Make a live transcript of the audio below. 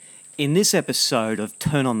In this episode of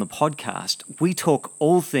Turn On the Podcast, we talk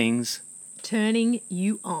all things turning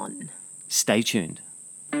you on. Stay tuned.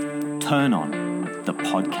 Turn On the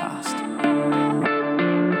Podcast.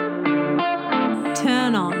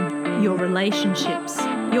 Turn on your relationships,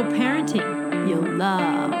 your parenting, your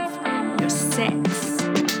love, your sex.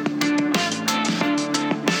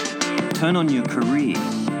 Turn on your career,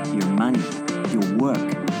 your money, your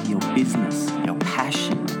work, your business, your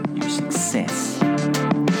passion, your success.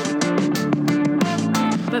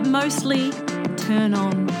 But mostly, turn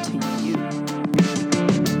on to you.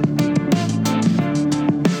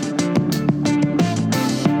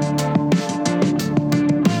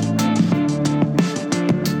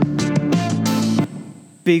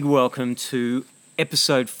 Big welcome to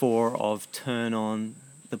episode 4 of Turn On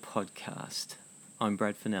the Podcast. I'm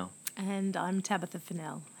Brad Fennell. And I'm Tabitha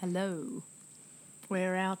Fennell. Hello.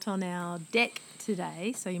 We're out on our deck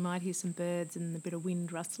today, so you might hear some birds and a bit of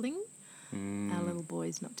wind rustling. Our little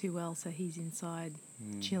boy's not too well, so he's inside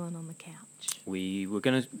chilling on the couch. We were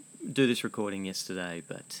going to do this recording yesterday,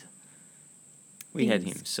 but we had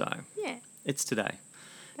him, so yeah, it's today.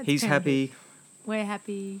 that's He's parenthood. happy, We're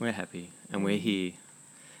happy. we're happy, and we're here.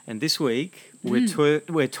 And this week, we're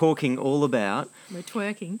talking all about... We're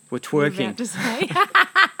twerking. We're You were twerking. about to say.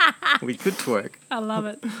 We could twerk. I love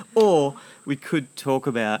it. Or we could talk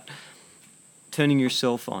about turning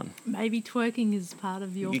yourself on. Maybe twerking is part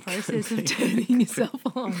of your You could process be. of turning yourself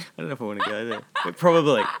on. I don't know if I want to go there. But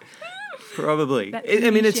probably. That I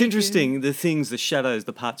mean, it's shaken- interesting, the things, the shadows,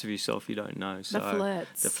 the parts of yourself you don't know. So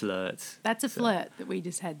flirts. The flirts. That's a flirt that we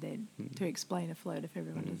just had then, to explain a flirt if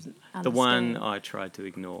everyone doesn't understand. The one I tried to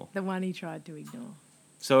ignore. The one he tried to ignore.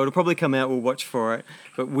 So it'll probably come out, we'll watch for it.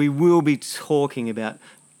 But we will be talking about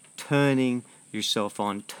turning yourself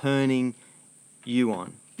on, turning you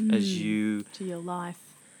on as you, To your life.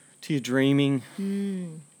 to your dreaming,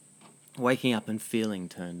 waking up and feeling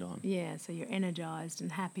turned on. Yeah, so you're energised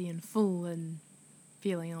and happy and full and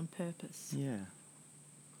feeling on purpose. Yeah.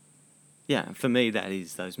 Yeah, for me that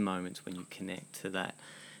is those moments when you connect to that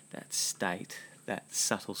state, that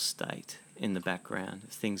subtle state in the background of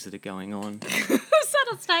things that are going on.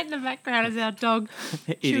 Subtle state in the background is our dog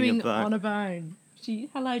Eating a chewing bone. on a bone.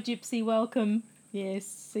 Hello, Gypsy, welcome. Yes,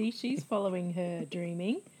 see, she's following her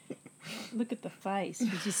dreaming. Look at the face.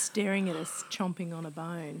 She's just staring at us, chomping on a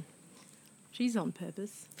bone. She's on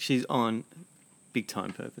purpose. She's on big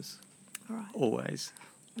time purpose, All right. always.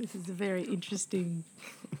 This is a very interesting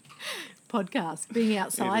podcast. Being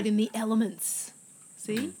outside It is. in the elements.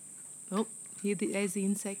 See? Oh, there's the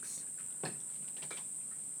insects.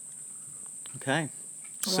 Okay.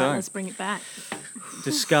 All So, right, let's bring it back.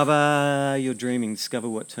 discover your dreaming, discover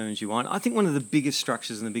what turns you on. I think one of the biggest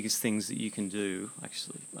structures and the biggest things that you can do,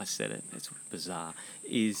 actually, I said it, it's bizarre,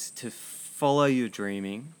 is to follow your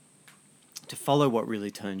dreaming, to follow what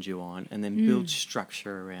really turns you on, and then build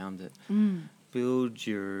structure around it. Build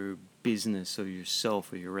your business or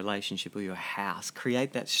yourself or your relationship or your house.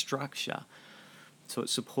 Create that structure so it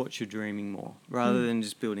supports your dreaming more, rather than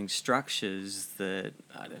just building structures that,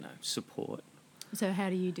 I don't know, support. So how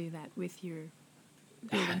do you do that with your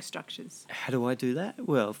building structures? How do I do that?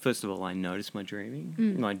 Well, first of all, I notice my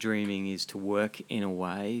dreaming. My dreaming is to work in a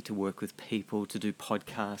way, to work with people, to do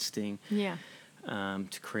podcasting, Yeah.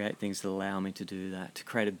 to create things that allow me to do that, to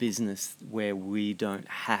create a business where we don't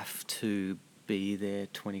have to be there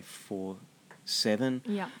 24/7,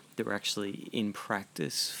 Yeah. that we're actually in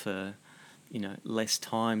practice for, less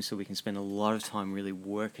time, so we can spend a lot of time really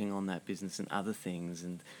working on that business and other things,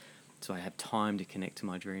 and so I have time to connect to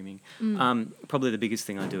my dreaming. Probably the biggest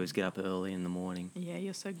thing I do is get up early in the morning. Yeah,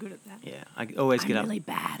 you're so good at that. Yeah, I always get I'm up. really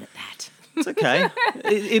bad at that. It's okay.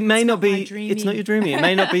 It may not not my be. It's dreaming. not your dreaming. It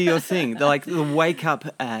may not be your thing. Like the wake up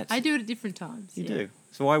at. I do it at different times. You yeah. do.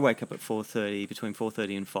 So I wake up at 4:30, between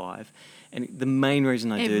 4:30 and 5, and the main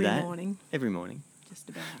reason I do Every that morning. every morning. Just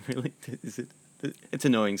about. Really, is it? It's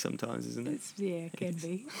annoying sometimes, isn't it? It can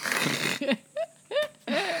be.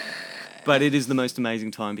 But it is the most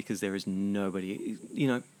amazing time because there is nobody.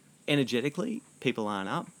 Energetically, people aren't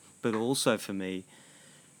up, but also for me,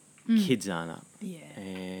 kids aren't up. Yeah.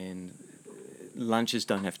 And lunches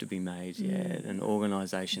don't have to be made yet, and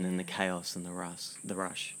organisation and the chaos and the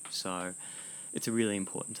rush. So it's a really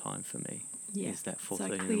important time for me. Yeah. Is that 4:30 So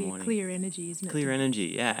in the morning? clear energy, isn't it? Clear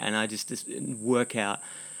energy, yeah. And I just work out.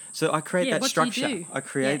 So I create Yeah, that what do you structure. do? I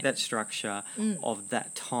create Yeah. that structure of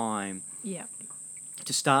that time Yeah.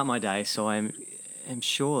 to start my day, so I'm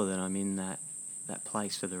sure that I'm in that that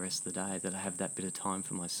place for the rest of the day, that I have that bit of time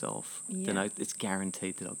for myself, then Yeah. it's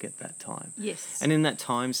guaranteed that I'll get that time. Yes. And in that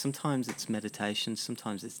time, sometimes it's meditation,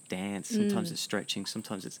 sometimes it's dance, sometimes it's stretching,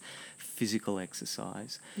 sometimes it's physical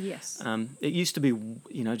exercise. Yes. It used to be,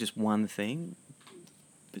 just one thing.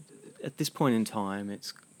 But at this point in time,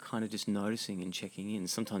 it's kind of just noticing and checking in.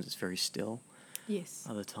 Sometimes it's very still. Yes.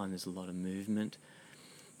 Other times there's a lot of movement.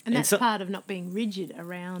 And that's so- part of not being rigid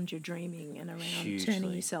around your dreaming and around turning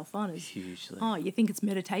Hugely. yourself on. Is, Hugely. oh, you think it's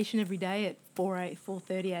meditation every day at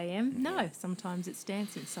 4:30 a.m.? No, sometimes it's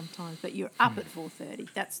dancing, sometimes. But you're up at 4:30.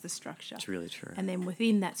 That's the structure. It's really true. And then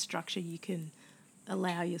within that structure, you can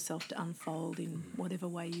allow yourself to unfold in whatever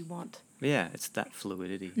way you want. Yeah, it's that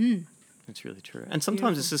fluidity. It's really true. And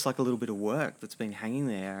sometimes it's Beautiful. just like a little bit of work that's been hanging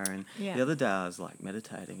there. And Yeah. the other day I was like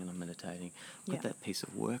meditating and I'm meditating. I've got Yeah. that piece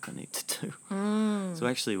of work I need to do. So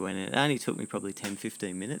actually it only took me probably 10,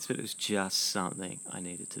 15 minutes, but it was just something I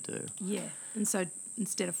needed to do. Yeah. And so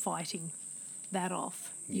instead of fighting that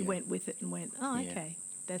off, you Yeah. went with it and went, oh, Yeah. okay,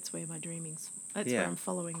 that's where my dreaming's, that's Yeah. where I'm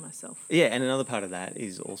following myself. Yeah, and another part of that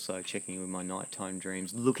is also checking in with my nighttime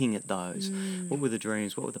dreams, looking at those. What were the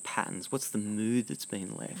dreams? What were the patterns? What's the mood that's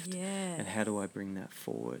been left? Yeah. And how do I bring that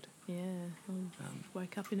forward? Yeah. I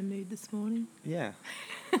woke up in a mood this morning. Yeah.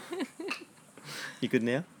 You good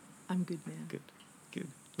now? I'm good now. Good.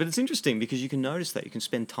 But it's interesting because you can notice that. You can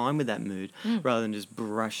spend time with that mood rather than just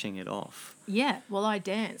brushing it off. Yeah. Well, I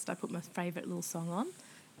danced. I put my favourite little song on.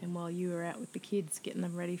 And while you were out with the kids, getting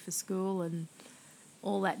them ready for school and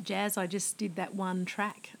all that jazz, I just did that one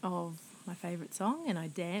track of my favourite song and I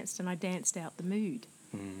danced out the mood.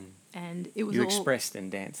 And it was You all... expressed and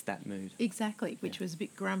danced that mood. Exactly, which was a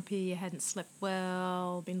bit grumpy, I hadn't slept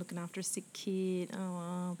well, been looking after a sick kid,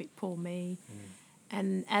 a bit poor me.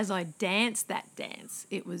 And as I danced that dance,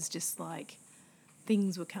 it was just like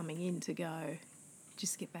things were coming in to go,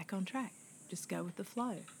 just get back on track, just go with the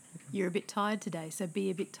flow. You're a bit tired today, so be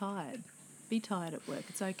a bit tired. Be tired at work,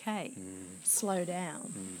 it's okay. Slow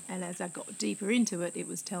down. And as I got deeper into it, it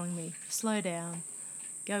was telling me, slow down,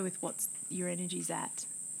 go with what's your energy's at,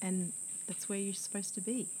 and that's where you're supposed to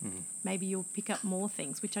be. Maybe you'll pick up more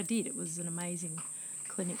things, which I did. It was an amazing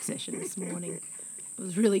clinic session this morning. It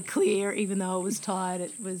was really clear, even though I was tired.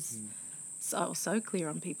 It was so clear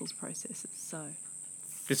on people's processes. So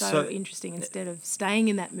It's so interesting. Instead of staying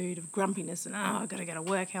in that mood of grumpiness and, I've got to go to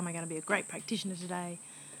work, how am I going to be a great practitioner today?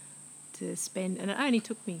 To spend, and it only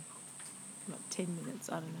took me, 10 minutes,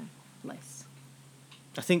 I don't know, less.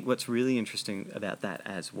 I think what's really interesting about that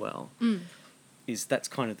as well is that's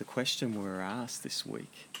kind of the question we were asked this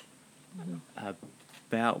week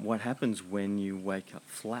about what happens when you wake up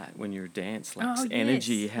flat, when your dance lacks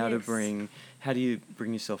energy, how do you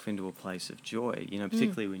bring yourself into a place of joy,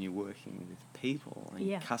 particularly when you're working with people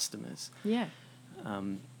and customers. Yeah.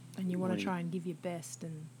 And you want What to do try and give your best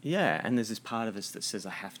and... Yeah, and there's this part of us that says I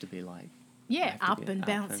have to be like... Yeah, I have up to be and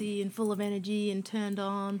bouncy and full of energy and turned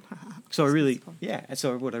on. So what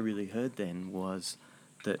I really heard then was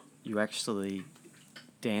that you actually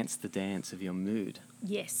dance the dance of your mood.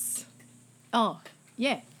 Yes. Oh,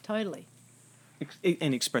 yeah, totally.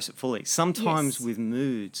 And express it fully. Sometimes Yes. with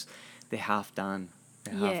moods, they're half done,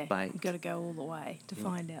 they're half baked. You've got to go all the way to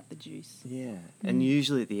find out the juice. Yeah, and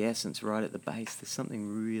usually at the essence, right at the base, there's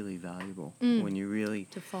something really valuable when you really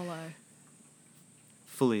To follow.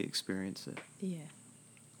 fully experience it. Yeah.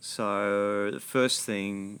 So the first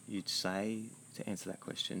thing you'd say to answer that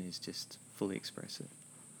question is just fully express it,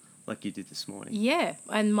 like you did this morning. Yeah,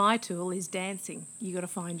 and my tool is dancing. You got to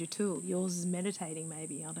find your tool. Yours is meditating,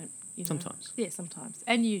 maybe. I don't. Sometimes. Yeah, sometimes,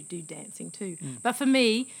 and you do dancing too. But for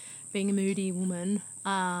me, being a moody woman,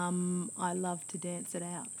 I love to dance it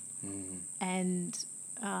out, and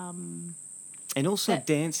And also that-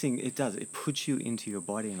 dancing, it puts you into your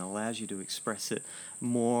body and allows you to express it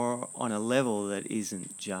more on a level that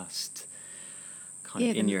isn't just kind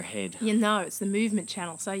of in your head. it's the movement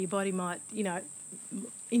channel. So your body might,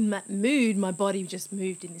 in that mood, my body just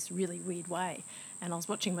moved in this really weird way. And I was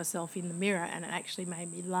watching myself in the mirror and it actually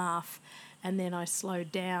made me laugh. And then I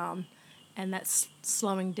slowed down, and that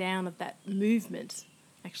slowing down of that movement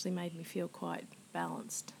actually made me feel quite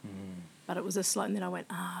balanced. But it was a slow, and then I went,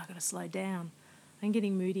 I've got to slow down. I'm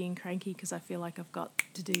getting moody and cranky because I feel like I've got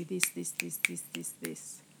to do this.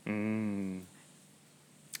 And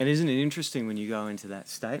isn't it interesting when you go into that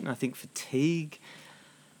state? And I think fatigue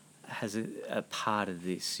has a part of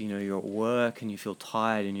this. You're at work and you feel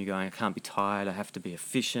tired and you're going, I can't be tired, I have to be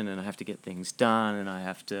efficient and I have to get things done and I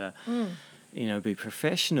have to, be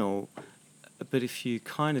professional. But if you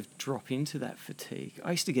kind of drop into that fatigue,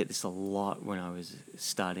 I used to get this a lot when I was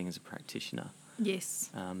starting as a practitioner. Yes.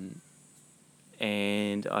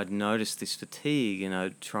 and I'd notice this fatigue and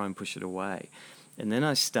I'd try and push it away. And then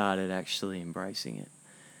I started actually embracing it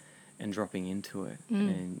and dropping into it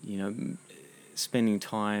and, spending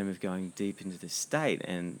time of going deep into this state.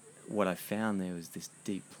 And what I found there was this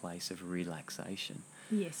deep place of relaxation.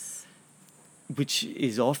 Yes. Which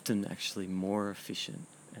is often actually more efficient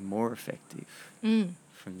and more effective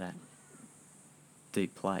from that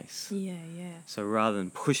deep place. Yeah. So rather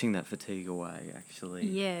than pushing that fatigue away, actually...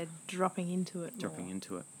 Yeah, dropping into it.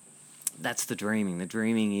 That's the dreaming. The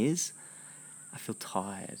dreaming is, I feel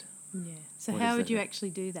tired. Yeah. So What how is would that? you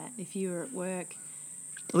actually do that if you were at work?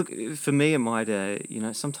 Look, for me, it might,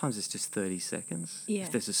 sometimes it's just 30 seconds. Yeah.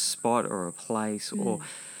 If there's a spot or a place or...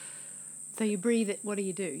 So you breathe it. What do?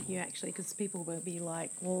 You actually, because people will be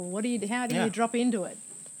like, well, how do Yeah. you drop into it?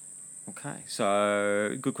 Okay,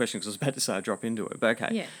 so good question, because I was about to say I drop into it, but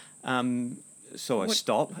okay. Yeah. So I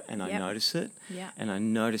stop and I Yep. notice it, Yeah. and I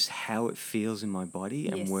notice how it feels in my body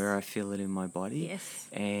and Yes. where I feel it in my body. Yes.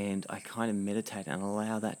 And I kind of meditate and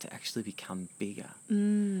allow that to actually become bigger.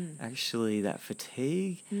 Actually, that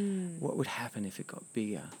fatigue, what would happen if it got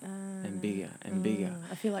bigger and bigger and bigger?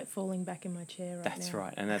 I feel like falling back in my chair right now. That's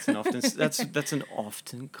right, and that's an often that's an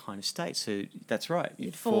often kind of state. So that's right.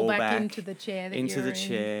 You'd fall back into the chair that into you're the in.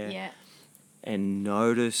 chair. Yeah. And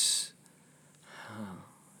notice,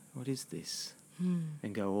 what is this?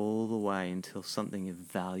 And go all the way until something of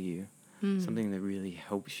value, something that really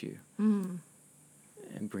helps you, and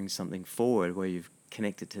brings something forward where you've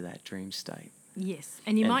connected to that dream state. Yes,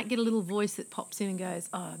 and you might get a little voice that pops in and goes,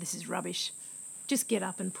 oh, this is rubbish. Just get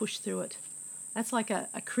up and push through it. That's like a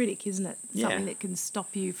critic, isn't it? Yeah. Something that can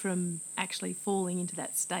stop you from actually falling into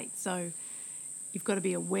that state. So you've got to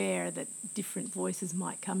be aware that different voices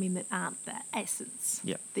might come in that aren't the essence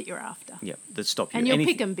that you're after. Yep, that stop you. And you'll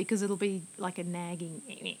pick them because it'll be like a nagging,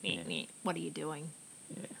 what are you doing?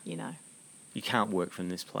 Yeah. You can't work from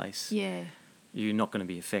this place. Yeah. You're not going to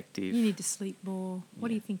be effective. You need to sleep more. What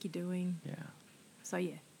do you think you're doing? Yeah. So,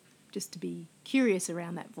 just to be curious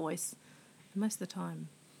around that voice. And most of the time,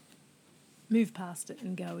 move past it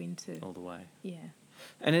and go into... All the way. Yeah.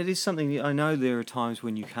 And it is something, I know there are times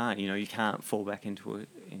when you can't fall back into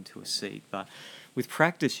a seat, but with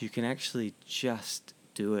practice you can actually just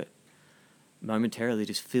do it momentarily,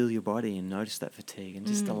 just feel your body and notice that fatigue and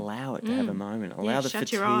just allow it to have a moment. Allow the shut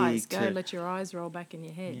fatigue your eyes, to... let your eyes roll back in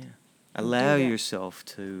your head. Yeah. Allow do that. yourself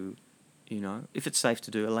to, if it's safe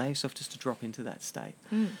to do, allow yourself just to drop into that state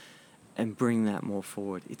and bring that more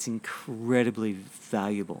forward. It's incredibly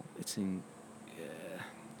valuable. It's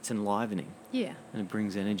enlivening. Yeah. And it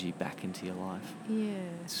brings energy back into your life. Yeah.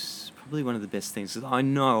 It's probably one of the best things. I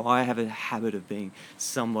know I have a habit of being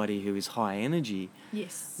somebody who is high energy,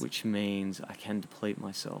 Yes. which means I can deplete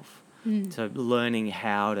myself. So learning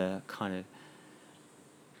how to kind of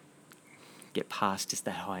get past just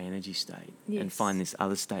that high energy state and Yes. find this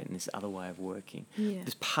other state and this other way of working. Yeah.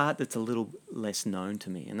 This part that's a little less known to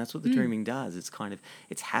me, and that's what the dreaming does. It's kind of,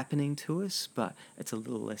 it's happening to us, but it's a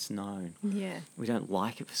little less known. Yeah. We don't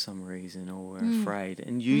like it for some reason, or we're afraid,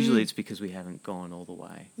 and usually it's because we haven't gone all the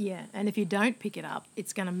way. Yeah. And if you don't pick it up,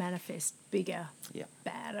 it's going to manifest bigger, Yeah.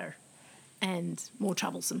 badder, and more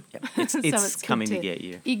troublesome. Yep. It's, So it's good coming to get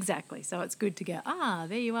you. Exactly. So it's good to go,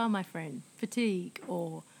 there you are, my friend. Fatigue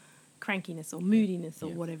or crankiness or moodiness or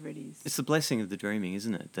whatever it is. It's the blessing of the dreaming,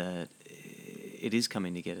 isn't it? That it is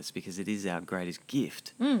coming to get us because it is our greatest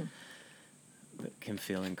gift. But can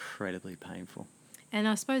feel incredibly painful. And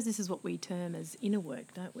I suppose this is what we term as inner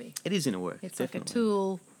work, don't we? It is inner work. It's definitely. like a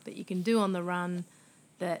tool that you can do on the run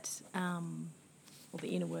that, or the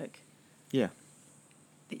inner work Yeah.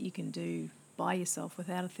 that you can do by yourself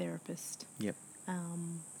without a therapist. Yep.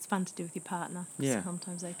 It's fun to do with your partner. Yeah.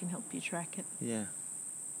 Sometimes they can help you track it. Yeah.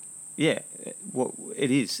 Yeah, well, it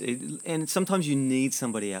is. And sometimes you need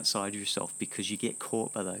somebody outside yourself because you get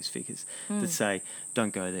caught by those figures that say,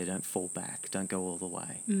 don't go there, don't fall back, don't go all the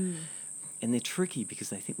way. And they're tricky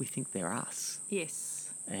because we think they're us.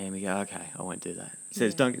 Yes. And we go, okay, I won't do that. It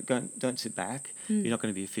says, don't sit back. You're not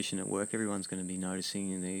going to be efficient at work. Everyone's going to be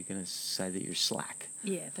noticing and they're going to say that you're slack.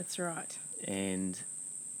 Yeah, that's right. And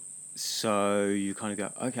so you kind of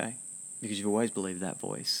go, okay, because you've always believed that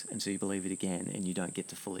voice, and so you believe it again, and you don't get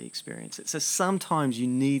to fully experience it. So sometimes you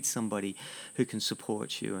need somebody who can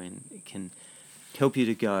support you and can help you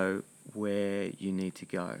to go where you need to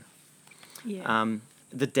go. Yeah.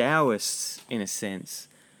 The Taoists, in a sense,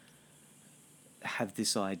 have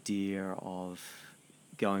this idea of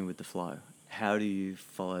going with the flow. How do you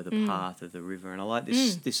follow the path of the river? And I like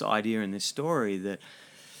this idea in this story that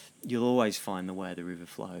you'll always find the way the river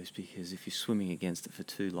flows, because if you're swimming against it for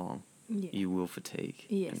too long, you will fatigue.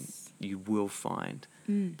 Yes. And you will find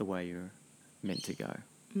the way meant to go.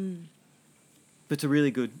 But it's a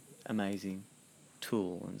really good, amazing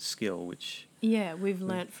tool and skill, which... Yeah, we've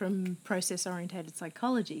learnt from process-orientated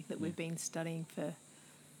psychology that we've been studying for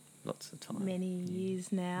lots of time. many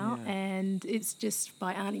years now, Yeah. and it's just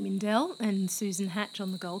by Arnie Mindell and Susan Hatch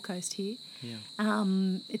on the Gold Coast here. Yeah.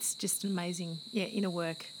 It's just an amazing, inner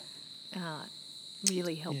work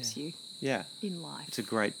really helps you Yeah. in life. It's a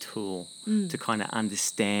great tool to kind of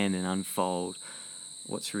understand and unfold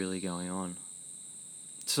what's really going on.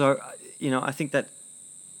 So, I think that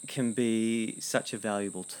can be such a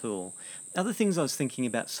valuable tool. Other things I was thinking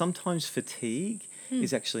about, sometimes fatigue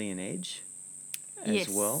is actually an edge as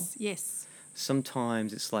well. Yes.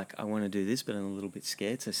 Sometimes it's like, I want to do this, but I'm a little bit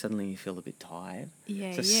scared, so suddenly you feel a bit tired.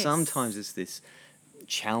 Yeah, So sometimes it's this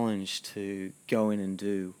challenge to go in and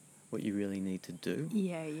do what you really need to do.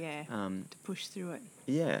 Yeah. To push through it.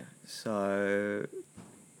 Yeah, so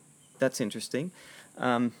that's interesting.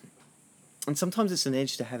 And sometimes it's an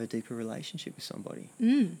edge to have a deeper relationship with somebody.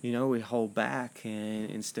 We hold back and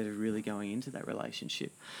instead of really going into that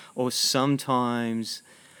relationship. Or sometimes,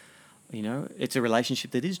 it's a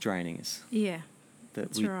relationship that is draining us. Yeah.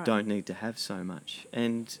 That we don't need to have so much.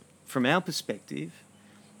 And from our perspective,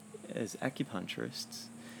 as acupuncturists,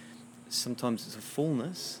 sometimes it's a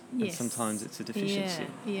fullness and sometimes it's a deficiency.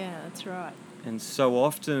 Yeah, that's right. And so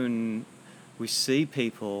often we see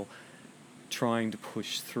people trying to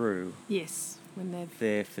push through when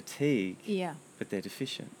their fatigue, yeah, but they're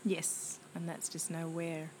deficient. Yes, and that's just no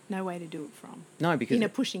way to do it from. No, because in a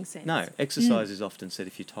pushing sense. No, exercise is often said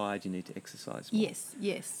if you're tired, you need to exercise more.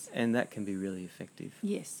 Yes. And that can be really effective.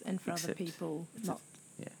 Yes, and for other people,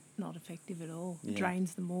 not effective at all. Yeah. It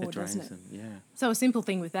drains them more, doesn't it? Them, yeah. So a simple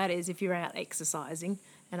thing with that is if you're out exercising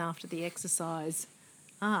and after the exercise,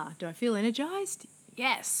 do I feel energised?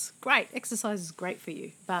 Yes, great. Exercise is great for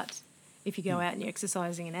you, but if you go out and you're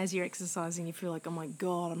exercising and as you're exercising you feel like, oh my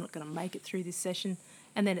God, I'm not going to make it through this session,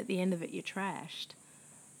 and then at the end of it you're trashed,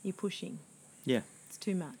 you're pushing. Yeah. It's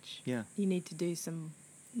too much. Yeah. You need to do some,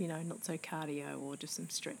 not so cardio or just some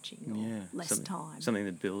stretching or less time. Something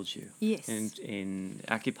that builds you. Yes. And in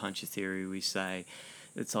acupuncture theory we say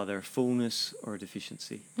it's either a fullness or a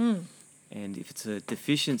deficiency. And if it's a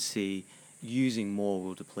deficiency, using more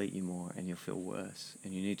will deplete you more and you'll feel worse,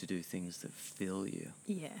 and you need to do things that fill you.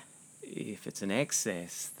 Yeah. If it's an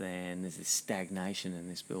excess, then there's this stagnation and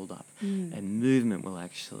this build-up. And movement will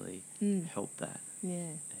actually help that.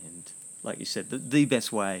 Yeah. And like you said, the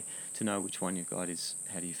best way to know which one you've got is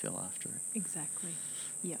how do you feel after it. Exactly.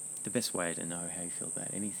 Yeah. The best way to know how you feel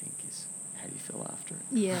about anything is how do you feel after it.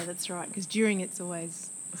 Yeah, that's right, because during it's always,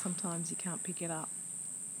 sometimes you can't pick it up.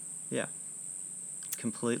 Yeah.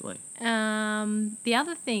 Completely. The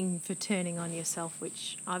other thing for turning on yourself,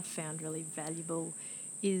 which I've found really valuable,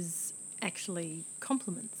 is actually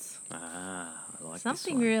compliments. I like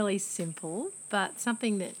something this one. really simple, but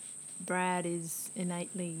something that Brad is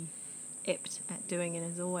innately apt at doing and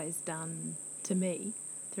has always done to me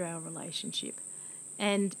through our relationship.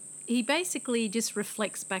 And he basically just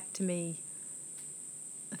reflects back to me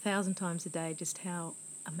 1,000 times a day just how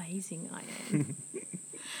amazing I am.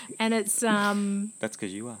 And it's... That's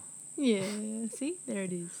because you are. Yeah, see? There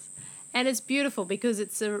it is. And it's beautiful because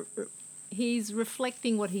he's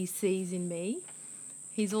reflecting what he sees in me.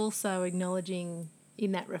 He's also acknowledging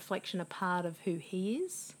in that reflection a part of who he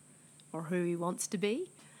is or who he wants to be.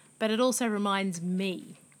 But it also reminds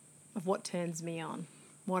me of what turns me on,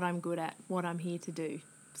 what I'm good at, what I'm here to do.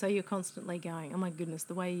 So you're constantly going, oh my goodness,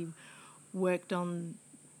 the way you worked on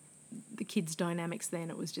the kids' dynamics then,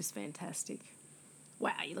 it was just fantastic.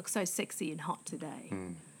 Wow, you look so sexy and hot today.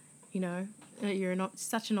 You're not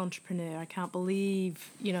such an entrepreneur. I can't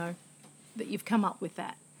believe, that you've come up with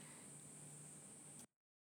that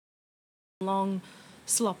long,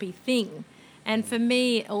 sloppy thing. And for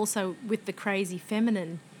me, also with the crazy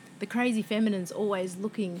feminine's always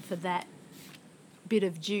looking for that bit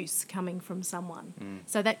of juice coming from someone.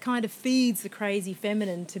 So that kind of feeds the crazy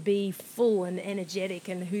feminine to be full and energetic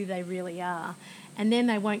and who they really are. And then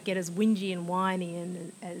they won't get as whingy and whiny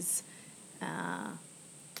and as, I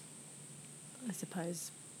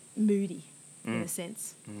suppose, moody in a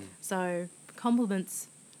sense. So compliments,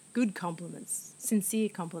 good compliments, sincere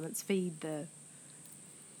compliments feed the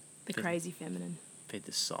crazy feminine. Feed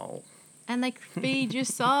the soul. And they feed your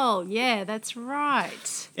soul. Yeah, that's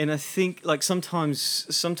right. And I think,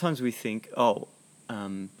 sometimes we think,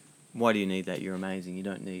 why do you need that? You're amazing. You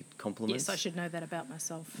don't need compliments. Yes, I should know that about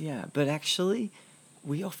myself. Yeah, but actually,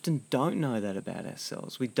 we often don't know that about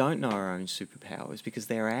ourselves. We don't know our own superpowers because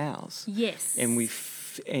they're ours. Yes.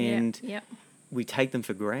 And Yep. we take them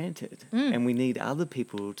for granted, and we need other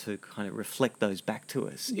people to kind of reflect those back to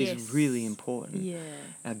us is really important. Yeah.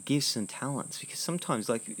 Our gifts and talents, because sometimes,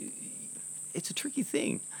 like, it's a tricky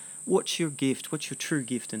thing. What's your gift? What's your true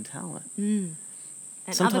gift and talent? And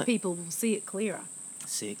other people will see it clearer.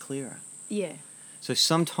 See it clearer. Yeah. So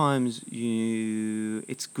sometimes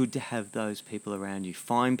it's good to have those people around you.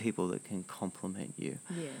 Find people that can complement you.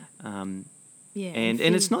 Yeah. And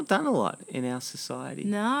it's not done a lot in our society.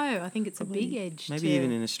 No, I think it's probably a big edge. Maybe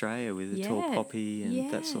even in Australia with the tall poppy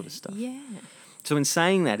and that sort of stuff. Yeah. So in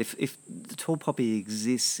saying that, if the tall poppy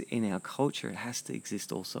exists in our culture, it has to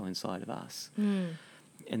exist also inside of us.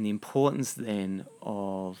 And the importance then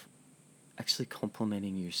of actually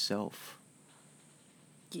complimenting yourself.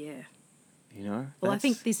 Yeah. You know? Well, I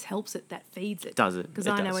think this helps it. That feeds it. Does it? Because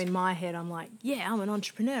I know in my head I'm like, yeah, I'm an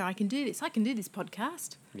entrepreneur. I can do this. I can do this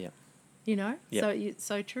podcast. Yeah. You know? Yep. So it's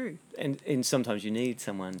so true. And sometimes you need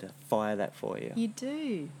someone to fire that for you. You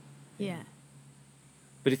do. Yeah.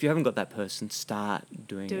 But if you haven't got that person, start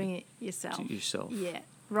doing it yourself. Yeah.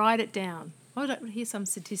 Write it down. I would hear some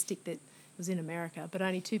statistic that was in America, but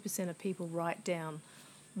only 2% of people write down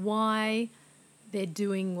why they're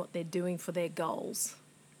doing what they're doing for their goals.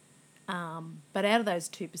 But out of those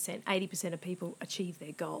 2%, 80% of people achieve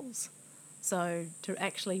their goals. So to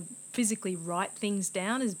actually physically write things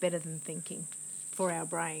down is better than thinking for our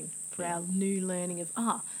brain, for our new learning of,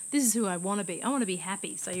 this is who I want to be. I want to be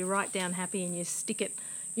happy. So you write down happy and you stick it,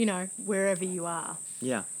 wherever you are.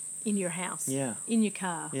 Yeah. In your house. Yeah. In your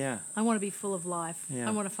car. Yeah. I want to be full of life. Yeah.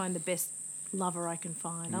 I want to find the best lover I can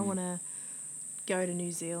find. I want to go to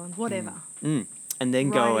New Zealand, whatever. And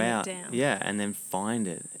then go Writing it out, down. and then find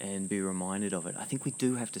it and be reminded of it. I think we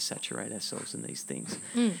do have to saturate ourselves in these things,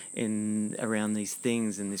 around these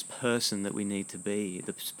things and this person that we need to be,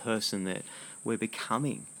 this person that we're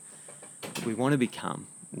becoming, that we want to become.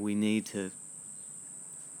 We need to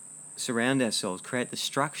surround ourselves, create the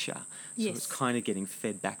structure, so it's kind of getting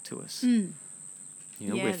fed back to us.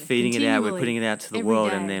 We're feeding it out, we're putting it out to the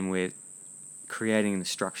world, and then we're creating the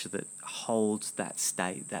structure that holds that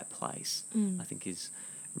state, that place, I think is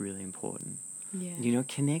really important. Yeah.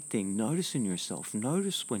 Connecting, noticing yourself,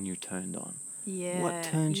 notice when you're turned on. Yeah. What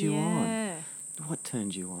turns you on? What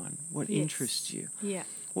turns you on? What interests you? Yeah.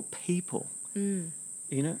 What people?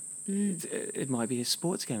 It might be a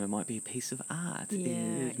sports game, it might be a piece of art,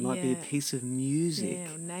 it might be a piece of music.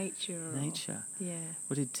 Yeah, or nature. Yeah.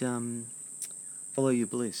 What did Follow Your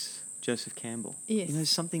Bliss, Joseph Campbell? Yes.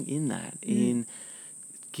 Something in that,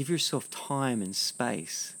 give yourself time and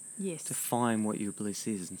space to find what your bliss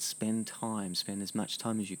is and spend as much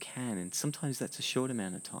time as you can. And sometimes that's a short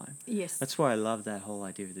amount of time. Yes. That's why I love that whole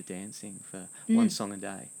idea of the dancing for one song a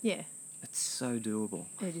day. Yeah. It's so doable.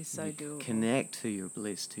 It is so doable. Connect to your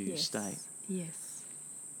bliss, to your state. Yes.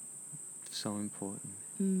 So important.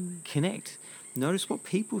 Connect. Notice what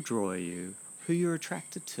people draw you, who you're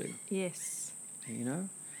attracted to. Yes.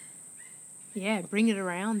 Yeah, bring it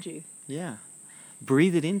around you. Yeah.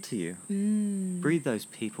 Breathe it into you. Breathe those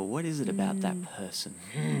people. What is it about that person?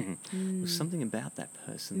 There's something about that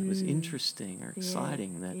person that was interesting or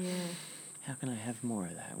exciting that... How can I have more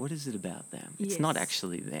of that? What is it about them? It's not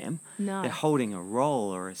actually them. No. They're holding a role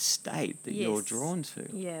or a state that you're drawn to.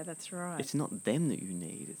 Yeah, that's right. It's not them that you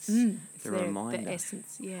need. It's the reminder. The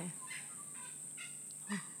essence, the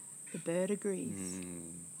bird agrees.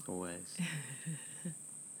 Always.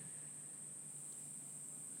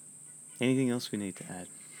 Anything else we need to add?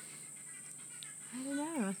 I don't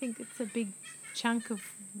know. I think it's a big chunk of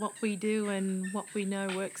what we do and what we know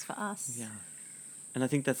works for us. Yeah. And I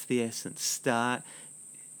think that's the essence. Start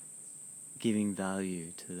giving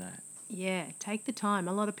value to that. Yeah, take the time.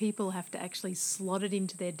 A lot of people have to actually slot it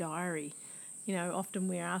into their diary. Often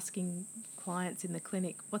we're asking clients in the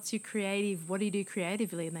clinic, what do you do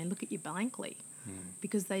creatively? And they look at you blankly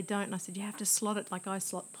because they don't. And I said, you have to slot it like I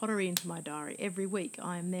slot pottery into my diary. Every week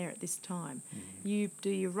I am there at this time. You do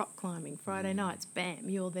your rock climbing. Friday nights, bam,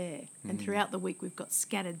 you're there. And throughout the week we've got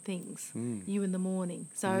scattered things. You in the morning.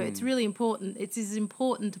 So it's really important. It's as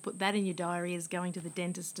important to put that in your diary as going to the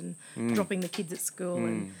dentist and dropping the kids at school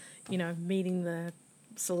and, meeting the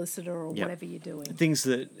solicitor or whatever you're doing. Things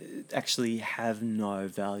that actually have no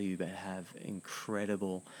value but have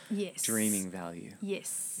incredible dreaming value.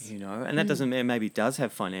 Yes. And that doesn't mean maybe it does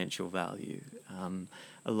have financial value.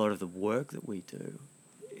 A lot of the work that we do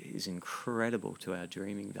is incredible to our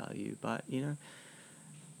dreaming value. But,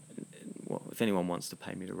 well, if anyone wants to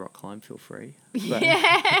pay me to rock climb, feel free. But,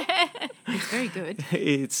 It's very good.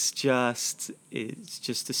 It's just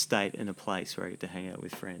a state and a place where I get to hang out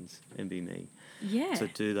with friends and be me. Yeah. So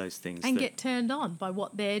do those things. And get turned on by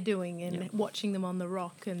what they're doing and Yeah. watching them on the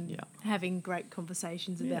rock and Yeah. having great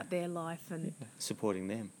conversations about their life and supporting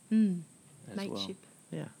them as mateship.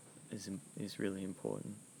 well. Yeah, is really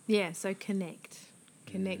important. Yeah, so connect.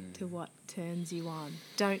 Connect to what turns you on.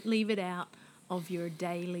 Don't leave it out of your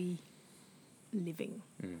daily living.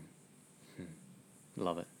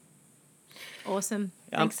 Love it. Awesome.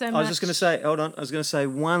 Thanks so much. I was just going to say, hold on. I was going to say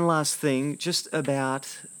one last thing just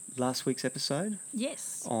about last week's episode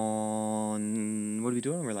Yes. on, what are we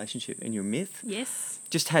doing on relationship and your myth? Yes.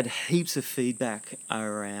 Just had heaps of feedback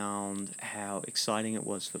around how exciting it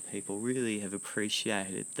was for people. Really have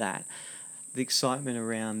appreciated that. The excitement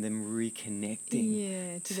around them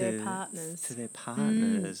reconnecting to their partners. To their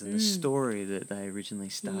partners and the story that they originally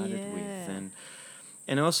started with.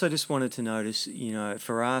 And I also just wanted to notice,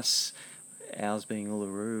 for us, ours being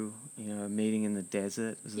Uluru, meeting in the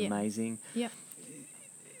desert was amazing. Yep.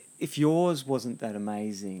 If yours wasn't that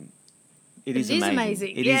amazing, it is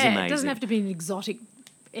amazing. It is amazing. It doesn't have to be an exotic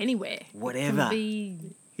anywhere. Whatever. It can be,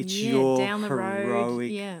 it's your down the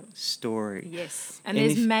heroic road. story. Yes. And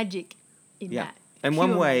there's magic in that. And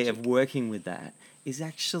one way magic. of working with that is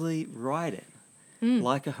actually write it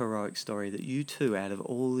like a heroic story that you two, out of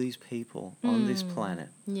all these people on this planet,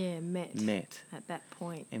 met at that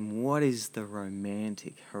point. And what is the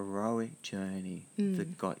romantic, heroic journey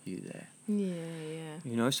that got you there?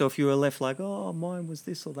 Yeah. So if you were left like, oh, mine was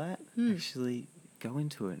this or that, actually go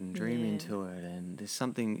into it and dream into it. And there's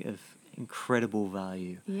something of incredible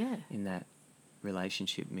value in that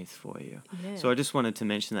relationship myth for you. Yeah. So I just wanted to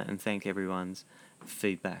mention that and thank everyone's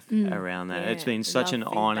feedback around that. It's been such an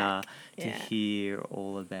honour to hear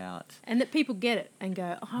all about. And that people get it and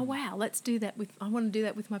go, oh, wow, I want to do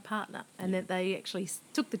that with my partner. And that they actually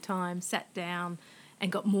took the time, sat down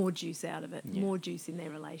and got more juice out of it, more juice in their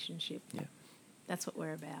relationship. Yeah. That's what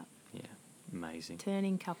we're about. Yeah, amazing.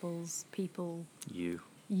 Turning couples, people, you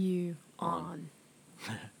on.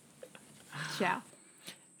 Ciao.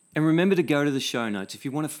 And remember to go to the show notes if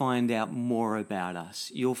you want to find out more about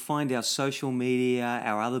us. You'll find our social media,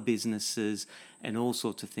 our other businesses, and all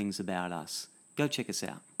sorts of things about us. Go check us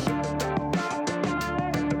out.